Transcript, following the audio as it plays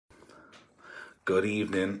Good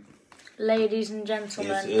evening, ladies and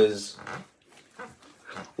gentlemen.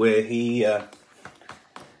 We're here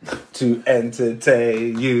to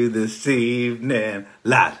entertain you this evening,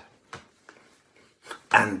 lad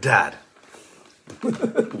and dad.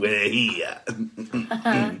 We're here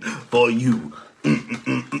for you.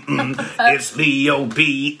 It's Leo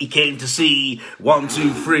B. He came to see 1,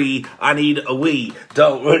 2, 3. I need a wee.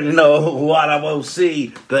 Don't really know what I will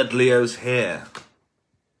see, but Leo's here.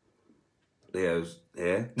 Leo's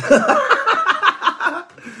here.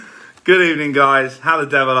 Good evening, guys. How the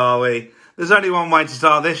devil are we? There's only one way to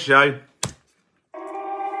start this show.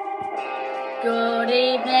 Good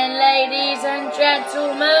evening, ladies and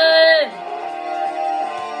gentlemen.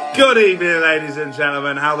 Good evening, ladies and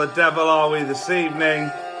gentlemen. How the devil are we this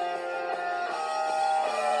evening?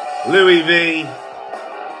 Louis V,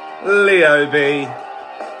 Leo B,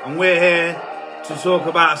 and we're here to talk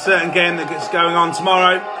about a certain game that gets going on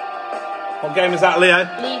tomorrow. What game is that, Leo?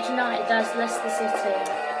 Leeds United versus Leicester City.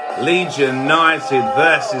 Leeds United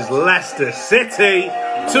versus Leicester City.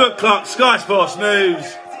 2 o'clock, Sky Sports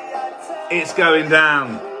News. It's going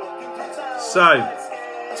down. So,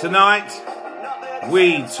 tonight,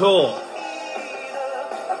 we talk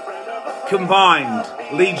combined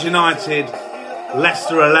Leeds United,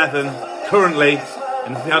 Leicester 11 currently,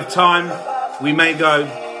 and if we have time, we may go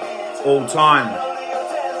all time.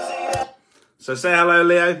 So say hello,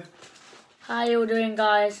 Leo. How you all doing,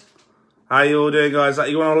 guys? How you all doing, guys?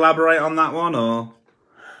 You want to elaborate on that one, or?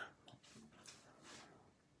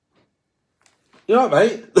 You all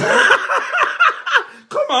right, mate?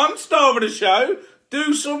 Come on, start with the show.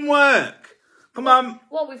 Do some work. Come on.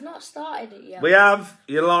 Well, we've not started it yet. We have.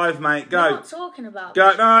 You're live, mate. Go. We're not talking about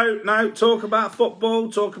Go. No. Talk about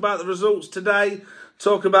football. Talk about the results today.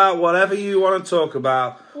 Talk about whatever you want to talk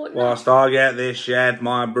about. What Whilst I get this shed,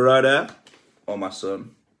 my brother or my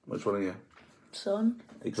son. Which one are you? Son.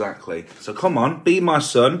 Exactly. So come on, be my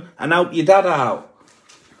son and help your dad out.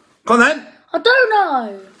 Come on then. I don't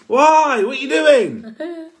know. Why? What are you doing?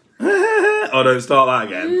 Oh, don't start that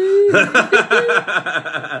again.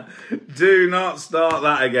 Do not start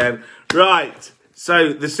that again. Right.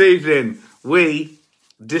 So this evening we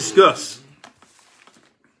discuss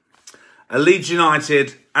a Leeds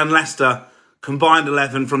United and Leicester combined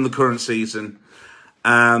 11 from the current season.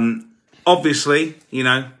 Obviously, you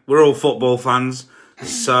know, we're all football fans.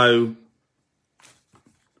 So,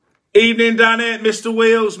 evening down here, Mr.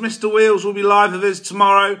 Wheels. Mr. Wheels will be live with us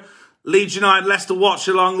tomorrow. Leeds United, Leicester watch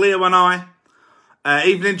along, Leo and I.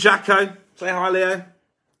 Evening, Jacko. Say hi, Leo.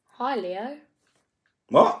 Hi, Leo.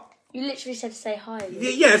 What? You literally said to say hi,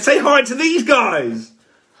 Leo. Yeah, say hi to these guys.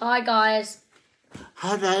 Hi, guys.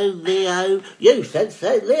 Hello, Leo. You said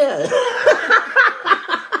so, Leo.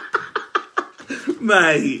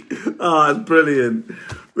 Mate. Oh, that's brilliant.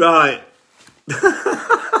 Right.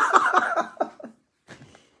 I've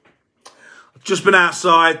just been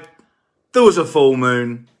outside. There was a full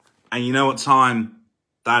moon. And you know what time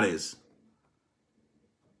that is?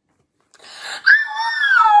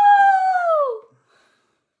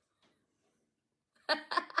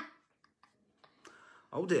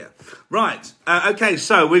 Oh dear. Right. Okay,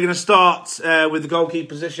 so we're going to start with the goalkeeper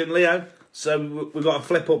position, Leo. So we've got a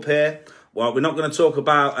flip up here. Well, we're not going to talk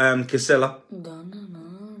about Casilla. Dun dun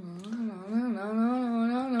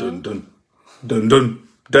dun dun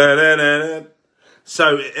da da da.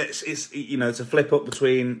 So it's you know, it's a flip up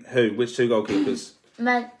between who? Which two goalkeepers?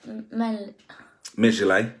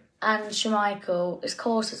 Mijele and Schmeichel. Of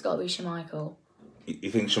course, it's got to be Schmeichel.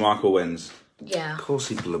 You think Schmeichel wins? Yeah. Of course,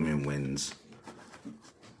 he blooming wins.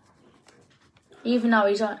 Even though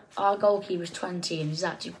he's our goalkeeper's 20 and he's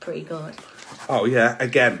actually pretty good. Oh yeah,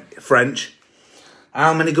 again French.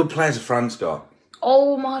 How many good players have France got?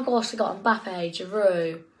 Oh my gosh, they got Mbappe,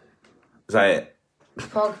 Giroud. Is that it?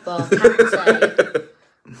 Pogba, Kante.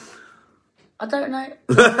 I don't know.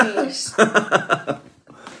 Paris.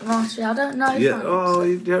 Honestly, I don't know. Yeah. France. Oh,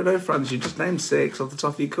 you don't know France. You just named 6 off the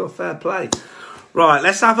top of your cuff. Fair play. Right,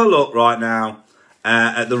 let's have a look right now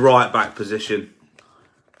at the right back position.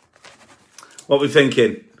 What are we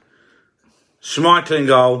thinking? Schmeichel in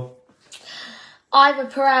goal. Either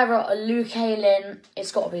Pereira or Luke Ayling.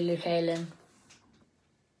 It's got to be Luke Ayling.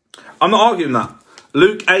 I'm not arguing that.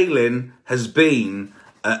 Luke Ayling has been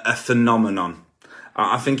a phenomenon.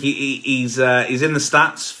 I think he's in the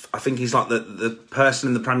stats. I think he's like the person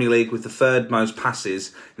in the Premier League with the 3rd most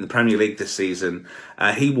passes in the Premier League this season.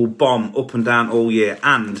 He will bomb up and down all year.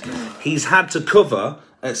 And he's had to cover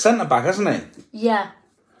at centre-back, hasn't he? Yeah.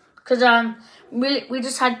 Because we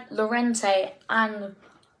just had Llorente and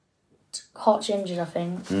Koch injured, I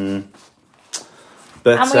think.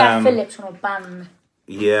 But, and we had Phillips on a ban.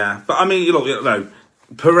 Yeah, but I mean,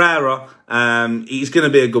 Pereira, he's going to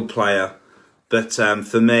be a good player. But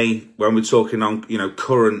for me, when we're talking on,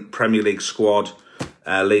 current Premier League squad,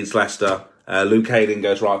 Leeds, Leicester, Luke Ayling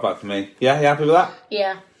goes right back for me. Yeah, you happy with that?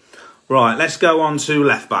 Yeah. Right, let's go on to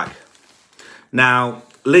left back. Now,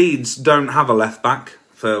 Leeds don't have a left back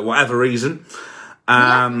for whatever reason.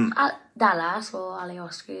 Dallas or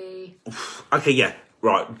Alioski. Okay, yeah,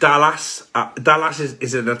 right. Dallas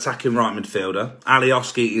is an attacking right midfielder.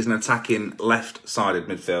 Alioski is an attacking left-sided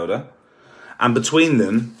midfielder. And between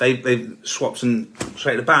them, they've swapped and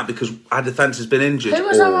traded about because our defence has been injured. Who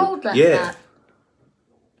was our old left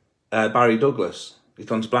back? Barry Douglas. He's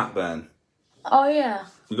gone to Blackburn. Oh, yeah.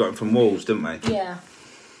 We got him from Wolves, didn't we? Yeah.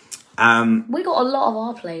 We got a lot of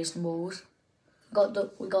our players from Wolves.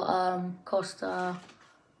 We got Costa.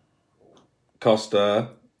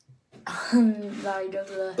 Barry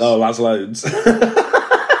Douglas. Oh, that's loads.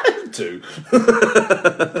 2.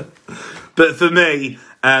 But for me,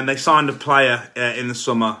 they signed a player in the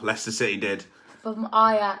summer. Leicester City did. From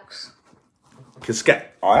Ajax.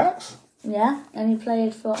 Ajax? Yeah, and he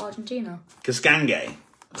played for Argentina. Cascange.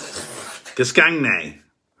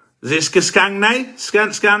 Is this Cascange?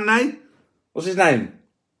 Scanne? What's his name?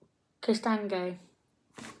 Castange.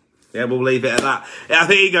 Yeah, we'll leave it at that. Yeah, I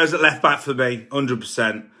think he goes at left back for me,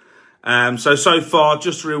 100%. So far,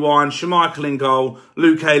 just to rewind, Schmeichel in goal,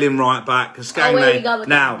 Luke Ayling right back, Cascange. Oh, here we go again.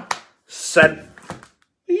 Now, are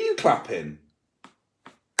you clapping?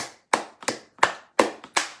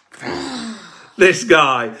 This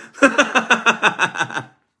guy.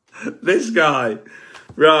 This guy.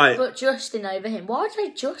 Right. But Justin over him. Why did I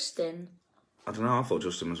say Justin? I don't know. I thought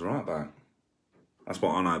Justin was right back. That's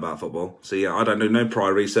what I know about football. So, yeah, I don't do no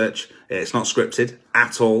prior research. It's not scripted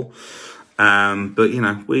at all. But,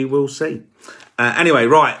 we will see. Anyway,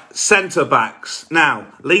 right. Centre-backs. Now,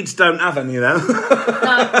 Leeds don't have any of them.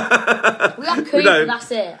 No. We have Cooper,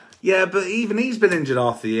 that's it. Yeah, but even he's been injured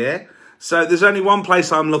half the year. So there's only one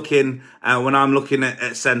place I'm looking when I'm looking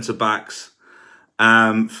at centre-backs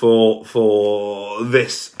for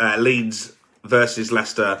this Leeds versus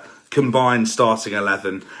Leicester combined starting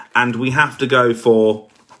 11. And we have to go for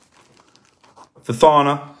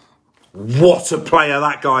Fofana. What a player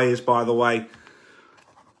that guy is, by the way.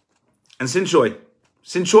 And Sinchoy.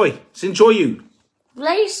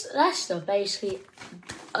 Leicester basically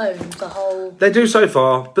owns the whole... They do so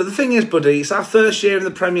far. But the thing is, buddy, it's our first year in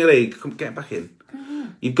the Premier League. Come get back in. Mm-hmm.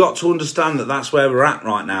 You've got to understand that that's where we're at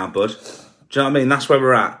right now, bud. Do you know what I mean? That's where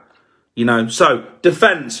we're at. So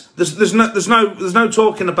defence. There's no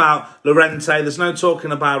talking about Llorente. There's no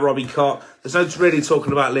talking about Robbie Cott. There's no really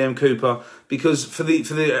talking about Liam Cooper because for the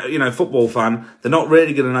football fan, they're not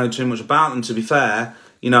really going to know too much about them. To be fair,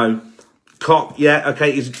 Cott, yeah,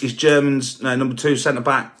 okay, he's German's number 2 centre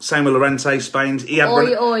back. Same with Llorente, Spain's.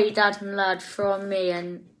 Oi, dad and lad from me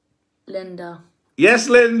and Linda. Yes,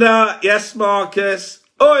 Linda. Yes, Marcus.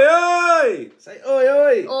 Oi, oi. Say oi,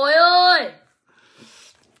 oi. Oi, oi.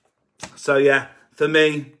 So, yeah, for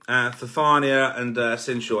me, Fofana and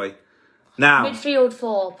Sinchoy. Now. Midfield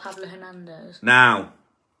for Pablo Hernandez. Now.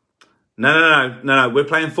 No. We're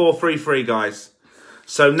playing 4-3-3, guys.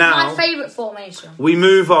 So now. My favourite formation. We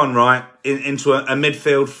move on, right, into a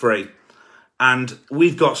midfield 3. And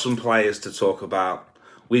we've got some players to talk about.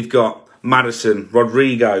 We've got Maddison,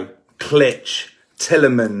 Rodrigo, Klitsch,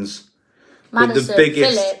 Tillemans. Maddison,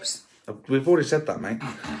 Phillips. We've already said that, mate.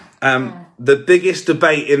 The biggest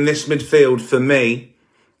debate in this midfield for me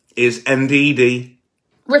is Ndidi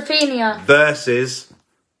Rafinha versus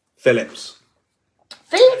Phillips.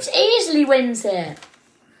 Phillips easily wins it.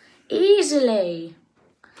 Easily.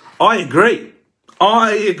 I agree.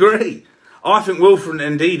 I think Wilfred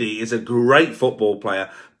Ndidi is a great football player,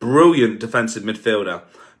 brilliant defensive midfielder.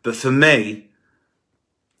 But for me,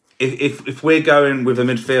 if we're going with a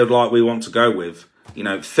midfield like we want to go with,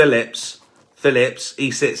 Phillips,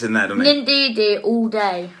 he sits in there, doesn't he? Ndidi all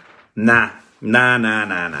day. Nah. Go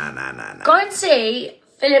and see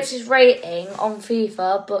Phillips' rating on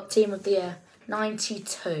FIFA, but Team of the Year,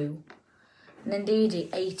 92. And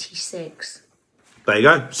Ndidi, 86. There you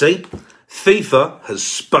go. See? FIFA has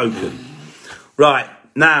spoken. Right.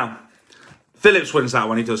 Now, Phillips wins that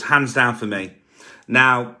one. He does. Hands down for me.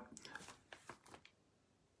 Now,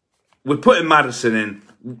 we're putting Maddison in.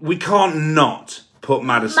 We can't not put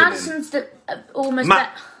Maddison Maddison's in. Almost...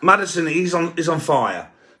 Maddison, he's on fire.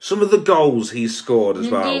 Some of the goals he's scored as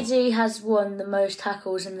well. Ndidi has won the most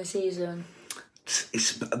tackles in the season.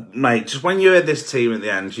 Mate, just when you hear this team at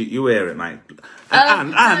the end, you hear it, mate.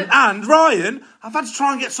 And Ryan, I've had to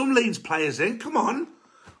try and get some Leeds players in. Come on.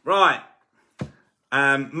 Right.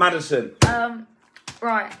 Maddison.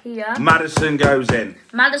 Right, here. Maddison goes in.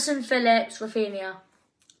 Maddison, Phillips, Rafinha.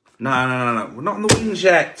 No. We're not on the wings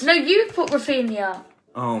yet. No, you put Rafinha.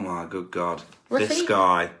 Oh, my good God.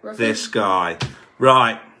 Rafinha. This guy.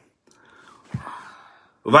 Right.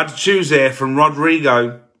 We've had to choose here from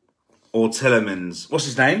Rodrigo or Tillemans. What's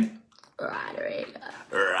his name? Rodrigo.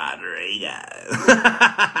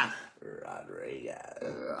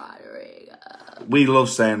 We love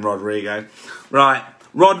saying Rodrigo. Right.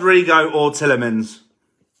 Rodrigo or Tillemans?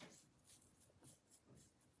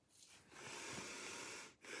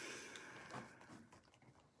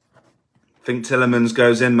 Think Tillemans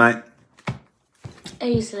goes in, mate?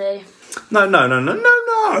 Easily. No.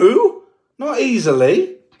 Not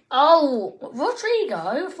easily. Oh, Rodrigo?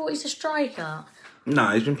 I thought he's a striker. No,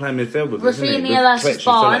 he's been playing midfield with us, hasn't he? Rafinha With versus Twitch and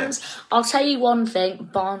Barnes. Phillips. I'll tell you one thing.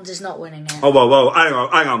 Barnes is not winning it. Oh, whoa.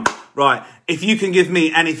 Hang on. Right. If you can give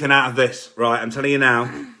me anything out of this, right, I'm telling you now.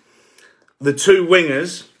 The two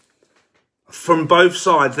wingers from both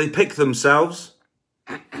sides, they pick themselves.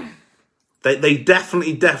 They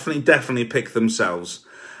definitely pick themselves.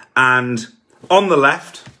 And on the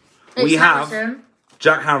left, we have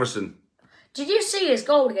Jack Harrison. Did you see his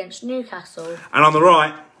goal against Newcastle? And on the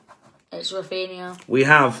right, it's Rafinha. we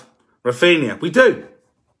have Rafinha. We do.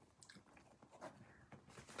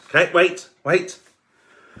 Okay, wait.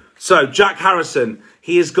 So, Jack Harrison,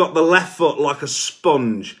 he has got the left foot like a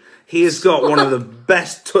sponge. He has got one of the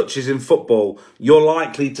best touches in football you're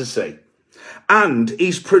likely to see. And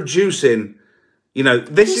he's producing, he's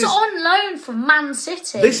on loan from Man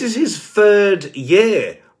City. This is his third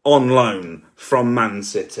year on loan from Man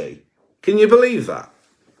City. Can you believe that?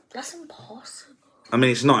 That's impossible. I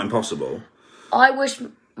mean, it's not impossible. I wish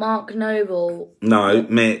Mark Noble... No,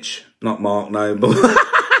 Mitch, not Mark Noble.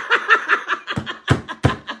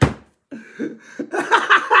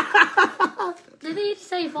 Did he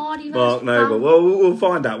say Vardy versus Mark Noble. Well, we'll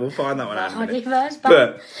find out. We'll find that one out in a minute.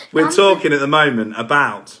 But we're talking at the moment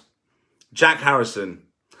about Jack Harrison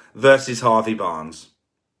versus Harvey Barnes.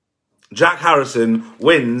 Jack Harrison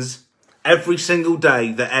wins every single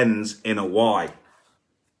day that ends in a Y.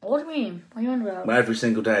 What do you mean? What are you on about? Well, every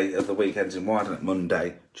single day of the week ends in Y, doesn't it?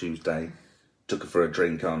 Monday, Tuesday, took her for a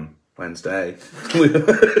drink on Wednesday.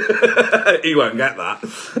 He won't get that.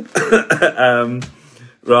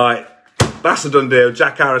 Right. That's a done deal.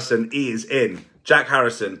 Jack Harrison, he is in. Jack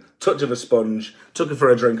Harrison, touch of a sponge, took her for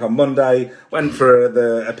a drink on Monday, went for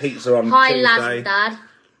a pizza on Hi, Tuesday. lads and dad.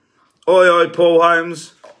 Oi, Paul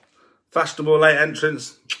Holmes. Fashionable late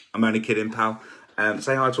entrance. I'm only kidding, pal.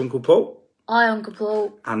 Say hi to Uncle Paul. Hi, Uncle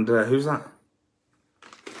Paul. And who's that?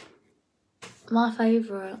 My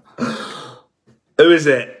favourite. Who is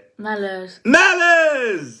it? Mellors.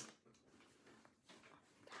 Mellors!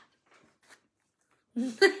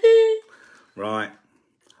 Right.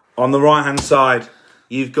 On the right-hand side,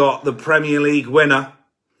 you've got the Premier League winner,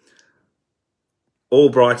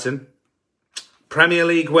 Albrighton. Premier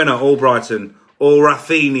League winner, Albrighton. Or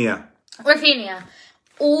Rafinha. Rafinha.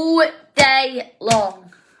 All day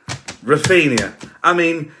long. Rafinha. I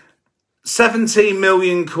mean, 17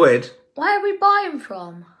 million quid. Where are we buying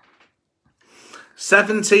from?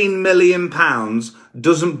 17 million pounds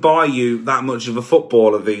doesn't buy you that much of a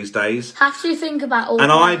footballer these days. Have to think about all.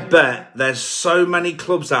 And I bet there's so many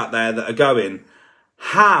clubs out there that are going,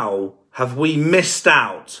 how have we missed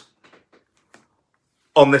out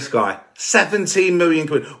on this guy? 17 million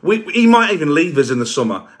quid. He might even leave us in the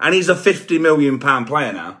summer. And he's a 50 million pound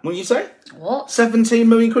player now. Wouldn't you say? What? 17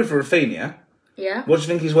 million quid for Rafinha? Yeah. What do you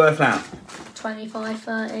think he's worth now? 25,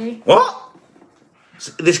 30. What?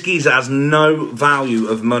 This geezer has no value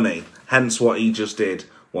of money. Hence what he just did.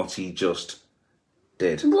 What? He's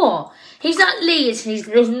at Leeds.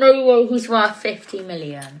 There's no way he's worth 50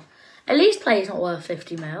 million. At least player's not worth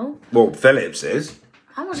 50 mil. Well, Phillips is.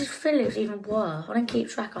 How much is Phillips even worth? I don't keep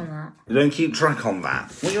track on that. You don't keep track on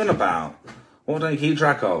that? What are you on about? What don't you keep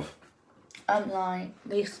track of? Like,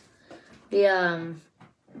 the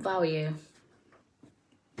value.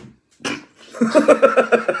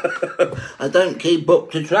 I don't keep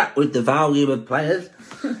up to track with the value of players.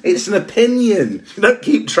 It's an opinion. You don't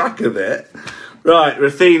keep track of it. Right,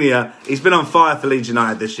 Rafinha. He's been on fire for Leeds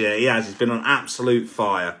United this year. He has. He's been on absolute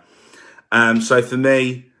fire. So for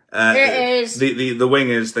me, it is. The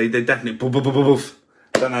wingers, they definitely boof, boof, boof, boof.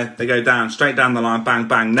 Don't know. They go down, straight down the line, bang,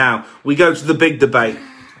 bang. Now, we go to the big debate.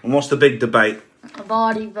 And what's the big debate?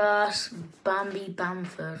 Vardy versus Bambi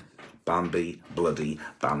Bamford. Bambi bloody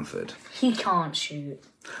Bamford. He can't shoot.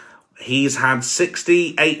 He's had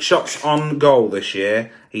 68 shots on goal this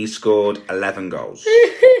year. He's scored 11 goals.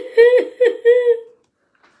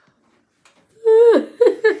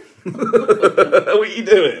 What are you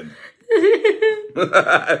doing?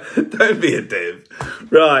 Don't be a div.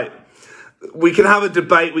 Right. We can have a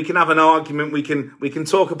debate. We can have an argument. We can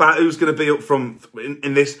talk about who's going to be up front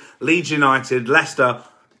in this Leeds United, Leicester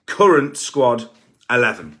current squad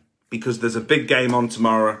 11. Because there's a big game on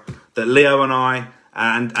tomorrow that Leo and I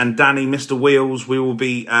and Danny, Mr. Wheels, we will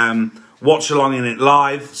be watch along in it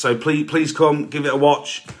live. So please come, give it a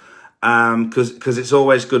watch. Because it's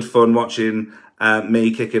always good fun watching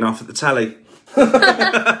me kicking off at the telly.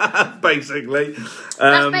 Basically.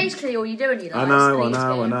 That's basically all you're doing, you know. I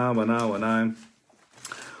know.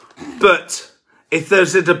 But if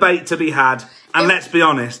there's a debate to be had, and let's be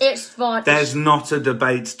honest, there's not a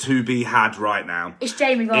debate to be had right now. It's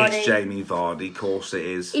Jamie Vardy. It's Jamie Vardy, of course it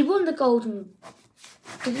is. He won the golden...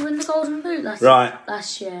 Did he win the golden boot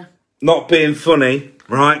last year? Not being funny,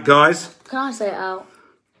 right, guys? Can I say it out?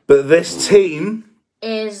 But this team...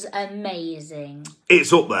 is amazing.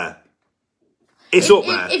 It's up there. It's up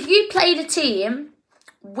there. If you played a team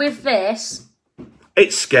with this...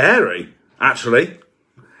 It's scary, actually.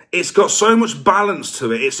 It's got so much balance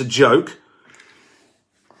to it. It's a joke.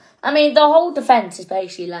 I mean, the whole defence is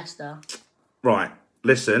basically Leicester. Right,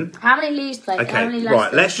 listen. How many Leeds played? Okay, How many Leicester?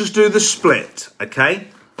 right, let's just do the split, okay?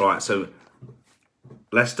 Right, so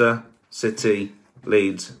Leicester, City,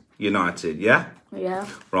 Leeds, United, yeah? Yeah.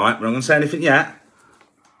 Right, we're not going to say anything yet.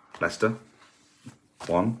 Leicester,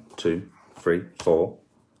 1, 2, 3, 4,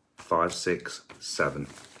 5, 6, 7.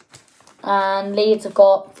 And Leeds have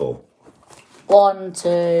got 4. 1,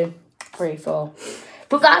 2, 3, 4.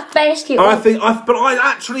 But that's basically... I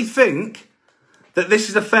actually think that this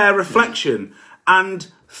is a fair reflection. And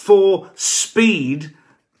for speed,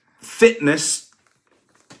 fitness,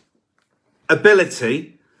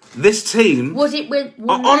 ability, this team... Was it with...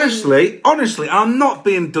 Honestly, I'm not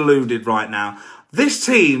being deluded right now. This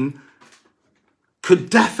team could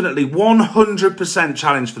definitely 100%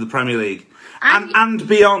 challenge for the Premier League. And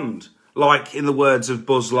beyond. Like, in the words of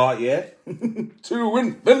Buzz Lightyear. To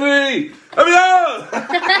infinity! It's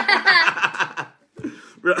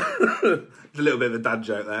a little bit of a dad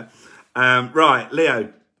joke there. Right,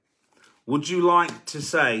 Leo. Would you like to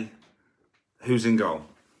say who's in goal?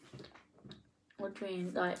 What do you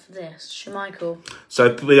mean, like, for this? Schmeichel.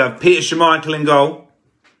 So, we have Peter Schmeichel in goal.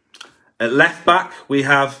 At left back, we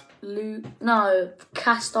have...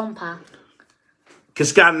 Castompa.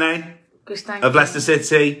 Cascane of Leicester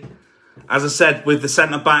City. As I said, with the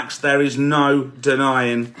centre-backs, there is no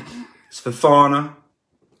denying. It's Fofana.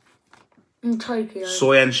 In Tokyo.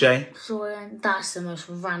 Soyuncu. That's the most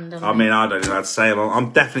random. I mean, I don't know how to say them.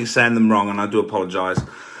 I'm definitely saying them wrong, and I do apologise.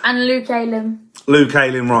 And Luke Ayling. Luke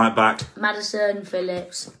Ayling, right back. Madison,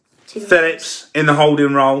 Phillips. Phillips in the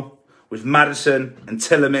holding role with Madison and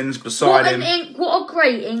Tillemans beside him. What a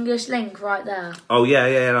great English link right there. Oh, yeah,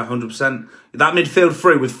 100%. That midfield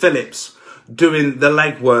three with Phillips doing the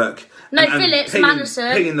legwork. No, Phillips,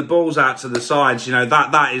 Madison. Pinging the balls out to the sides, you know,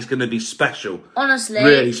 that is going to be special. Honestly.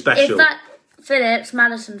 Really special. If that Phillips,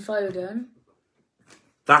 Madison, Foden.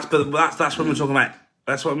 That's what we're talking about.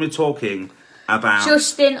 That's what we're talking about.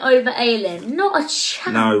 Justin over Ayling. Not a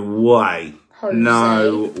chance. No way. Jose.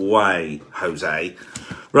 No way, Jose.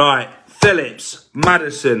 Right, Phillips,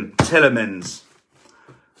 Madison, Tillemans.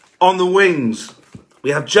 On the wings, we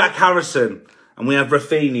have Jack Harrison and we have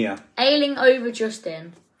Rafinha. Ayling over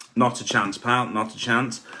Justin. Not a chance, pal. Not a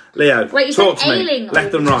chance. Leo, wait, you talk said to Ayling me. over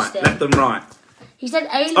Left and right. Justin. Left and right. He said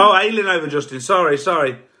Ayling. Oh, Ayling over Justin. Sorry.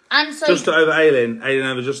 And so Just over Ayling. Ayling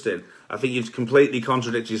over Justin. I think you've completely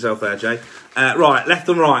contradicted yourself there, Jay. Right, left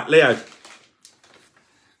and right. Leo.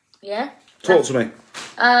 Yeah? Talk to me.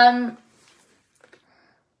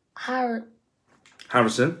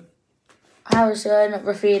 Harrison,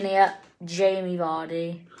 Rafinha, Jamie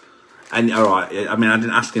Vardy. And, all right, I mean, I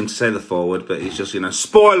didn't ask him to say the forward, but he's just,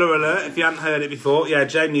 spoiler alert, if you hadn't heard it before. Yeah,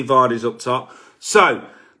 Jamie Vardy's up top. So,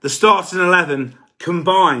 the starting 11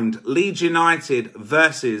 combined, Leeds United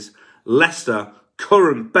versus Leicester,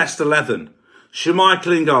 current best 11.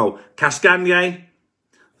 Schmeichel in goal. Cascane,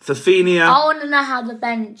 Fofana. I want to know how the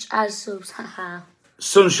bench as subs.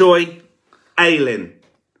 Sunshine, Ayling,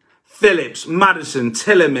 Phillips, Madison,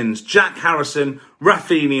 Tillemans, Jack Harrison,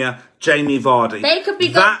 Rafinha, Jamie Vardy. They could be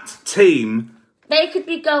that team. They could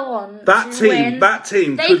be go on. That team. Win. That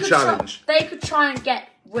team could challenge. They could try and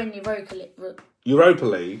win Europa League. Europa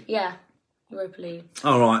League. Yeah, Europa League.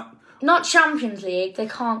 All right. Not Champions League. They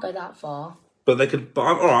can't go that far. But they could. But,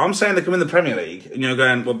 all right, I'm saying they could win the Premier League. And you're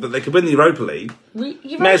going, well, but they could win the Europa League.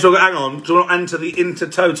 May as well. Hang on. Do you want to enter the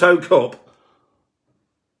Intertoto Cup?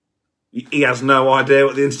 He has no idea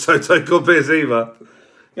what the Intertoto Cup is either.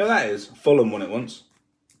 You know what that is? Fulham won it once.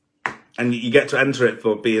 And you get to enter it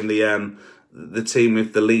for being the the team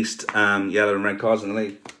with the least yellow and red cards in the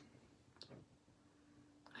league?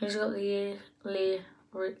 Who's got the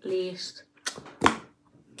least?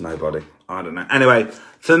 Nobody. I don't know. Anyway,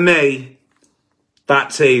 for me, that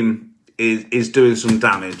team is doing some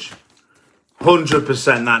damage.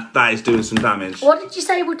 100% that is doing some damage. What did you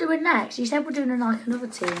say we're doing next? You said we're doing like another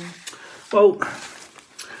team. Well,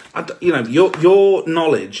 you know, your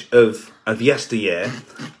knowledge of yesteryear.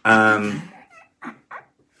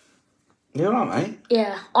 You all right, mate?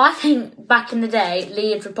 Yeah, I think back in the day,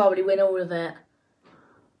 Leeds would probably win all of it.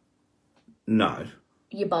 No.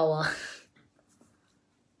 Yeboah.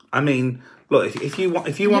 I mean, look, if you want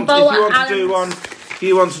to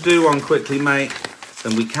do one quickly, mate,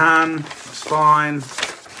 then we can. That's fine.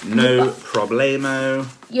 No problemo.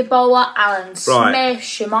 Yeboah, Alan Smith,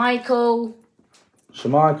 Schmeichel.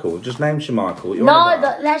 Schmeichel, just name Schmeichel. No,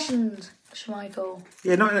 the legend Schmeichel.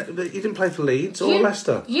 Yeah, but he didn't play for Leeds or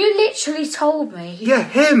Leicester. You literally told me. Yeah,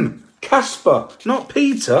 him, Casper, not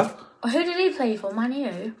Peter. Who did he play for? Man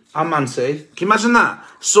U? And Man City. Can you imagine that?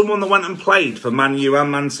 Someone that went and played for Man U and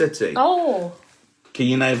Man City. Oh. Can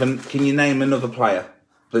you name another player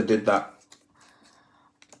that did that?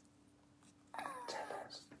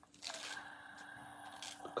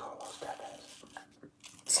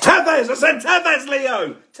 Tevez! I said Tevez,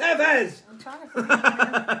 Leo! Tevez! I'm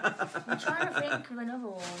trying to think of another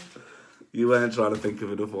one. You weren't trying to think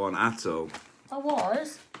of another one at all. I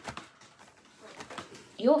was.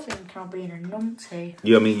 You're thinking I'm being a numpty.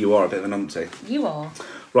 You are a bit of a numpty. You are.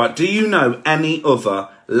 Right, do you know any other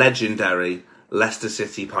legendary Leicester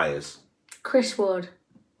City players? Chris Wood.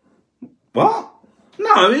 What?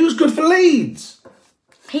 No, he was good for Leeds.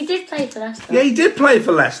 He did play for Leicester. Yeah, he did play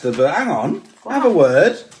for Leicester, but hang on. What? Have a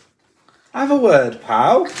word. Have a word,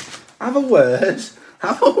 pal. Have a word.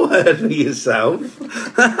 Have a word for yourself.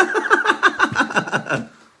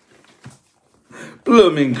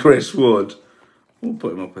 Blooming Chris Wood. We'll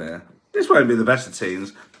put him up here. This won't be the best of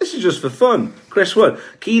teams. This is just for fun. Chris Wood.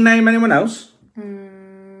 Can you name anyone else?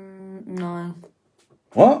 No.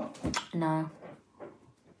 What? No.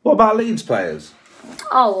 What about Leeds players?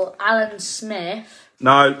 Oh, Alan Smith.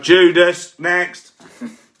 No. Judas. Next.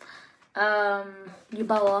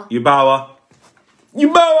 Yeboah. Yeboah.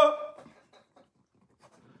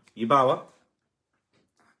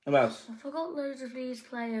 Who else? I forgot loads of these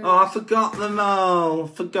players. Oh, I forgot them all.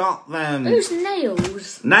 Forgot them. Who's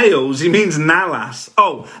Nails? Nails? He means Nalas.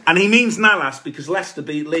 Oh, and he means Nalas because Leicester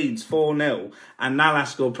beat Leeds 4-0 and Nalas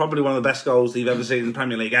scored probably one of the best goals you've ever seen in the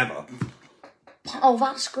Premier League ever. Oh,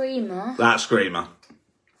 that screamer. That screamer.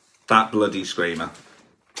 That bloody screamer.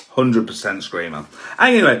 100% screamer.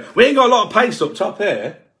 Anyway, we ain't got a lot of pace up top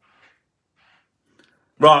here.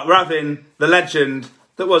 Right, we're having the legend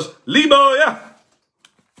that was Liboya.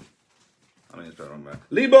 I mean, it's better on there.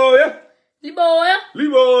 Liboya.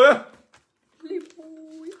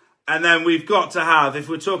 And then we've got to have, if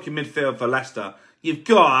we're talking midfield for Leicester, you've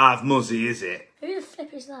got to have Muzzy, is it? Who the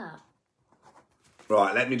flip is that?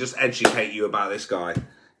 Right, let me just educate you about this guy.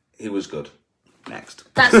 He was good. Next.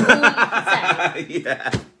 That's all you can say?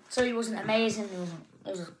 Yeah. So he wasn't amazing, he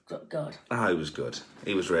was good. Oh, he was good.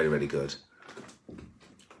 He was really, really good.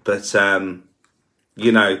 But,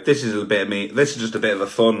 you know, this is a bit of me. This is just a bit of a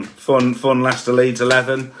fun Leicester Leeds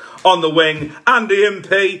 11. On the wing, Andy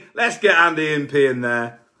Impey. Let's get Andy Impey in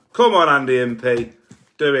there. Come on, Andy Impey.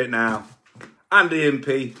 Do it now. Andy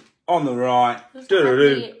Impey on the right.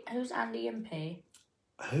 Who's Andy Impey?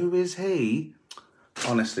 Who is he?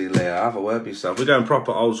 Honestly, Leah, have a word with yourself. We're going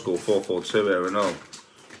proper old school 4-4-2 here and all.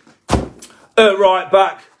 Right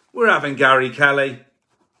back, we're having Gary Kelly.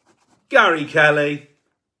 Gary Kelly.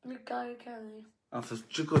 Oh, for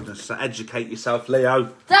goodness sake, educate yourself,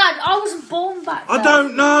 Leo. Dad, I wasn't born back then. I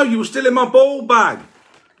don't know. You were still in my ball bag.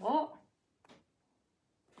 What?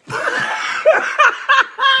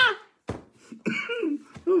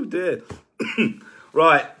 Oh, dear.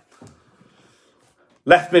 Right.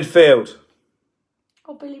 Left midfield.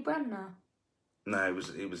 Oh, Billy Bremner. No, he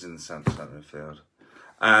was in the centre midfield.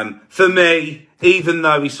 For me, even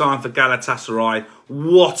though he signed for Galatasaray,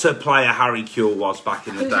 what a player Harry Kewell was back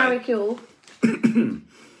in the day. Who's Harry Kewell?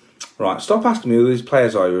 Right, stop asking me who these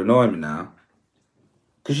players are. You're annoying me now.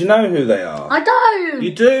 Because you know who they are. I don't.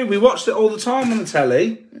 You do. We watched it all the time on the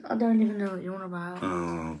telly. I don't even know what you're on about.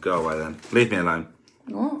 Oh, go away then. Leave me alone.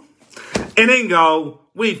 What? In goal,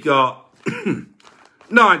 we've got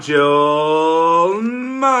Nigel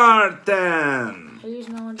Martin. Who's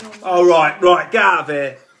Nigel Martin? Oh, right, get out of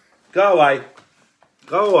here. Go away.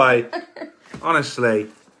 Honestly.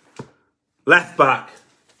 Left back.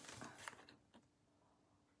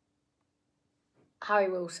 Harry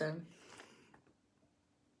Wilson.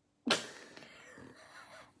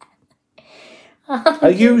 Are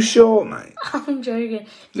you sure, mate? I'm joking.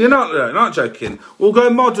 You're not joking. We'll go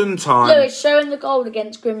modern time. Lewis showing the goal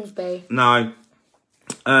against Grimsby. No.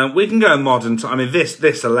 We can go modern time. I mean,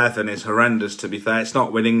 this 11 is horrendous, to be fair. It's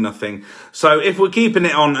not winning nothing. So if we're keeping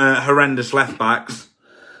it on horrendous left-backs,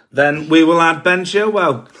 then we will add Ben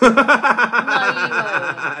Chilwell. No, you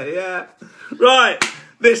won't. Yeah. Right.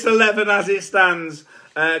 This 11 as it stands.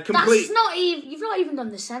 Complete. That's not even... You've not even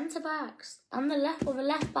done the centre-backs. And the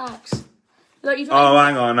left-backs. Look, you've Oh,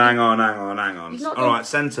 not hang on. All right,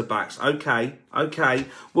 centre-backs. Okay.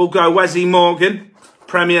 We'll go Wesley Morgan,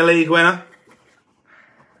 Premier League winner.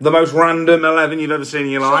 The most random 11 you've ever seen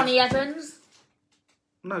in your life. Johnny Evans.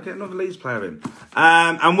 No, get another Leeds player in.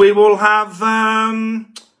 And we will have...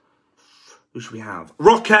 who should we have?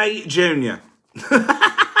 Roque Jr.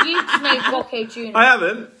 You just made Roque Jr. I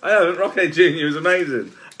haven't. Roque Jr. was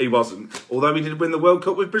amazing. He wasn't. Although he did win the World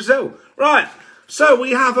Cup with Brazil. Right. So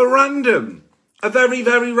we have a random. A very,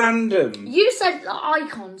 very random. You said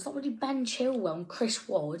icons. That would be Ben Chilwell and Chris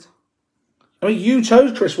Wood. I mean, you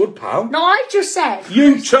chose Chris Wood, pal. No, I just said.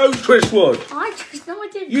 You chose Chris Wood. No, I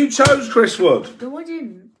didn't. You chose Chris Wood. No, I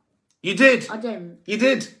didn't. You did. I didn't. You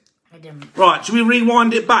did. I didn't. Right, should we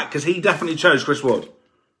rewind it back? Because he definitely chose Chris Wood.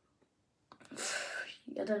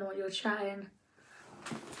 I don't know what you're chatting.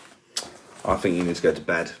 I think you need to go to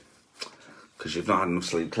bed. Because you've not had enough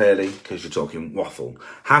sleep, clearly. Because you're talking waffle.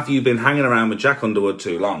 Have you been hanging around with Jack Underwood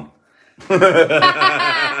too long?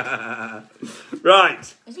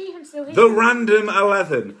 Right. Is he even still here? The random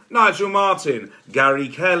 11. Nigel Martin, Gary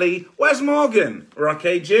Kelly, Wes Morgan,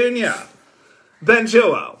 Roque Jr., Ben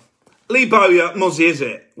Chilwell, Lee Bowyer, Muzzy is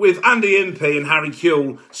it, with Andy Impey and Harry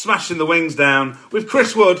Kewell smashing the wings down, with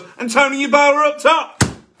Chris Wood and Tony Yeboah up top.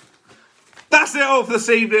 That's it all for this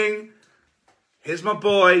evening. Here's my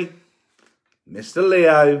boy, Mr.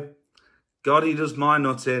 Leo. God, he does my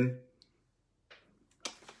nutting.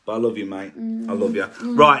 But I love you, mate. I love you.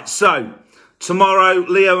 Right, so tomorrow,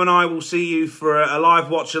 Leo and I will see you for a live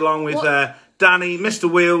watch along with Danny,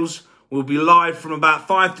 Mr. Wheels. We'll be live from about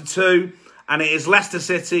 5 to 2. And it is Leicester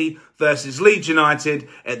City versus Leeds United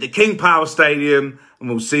at the King Power Stadium. And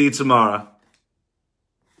we'll see you tomorrow.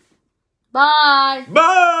 Bye.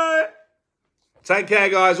 Bye. Take care,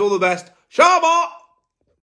 guys. All the best. Shabbat.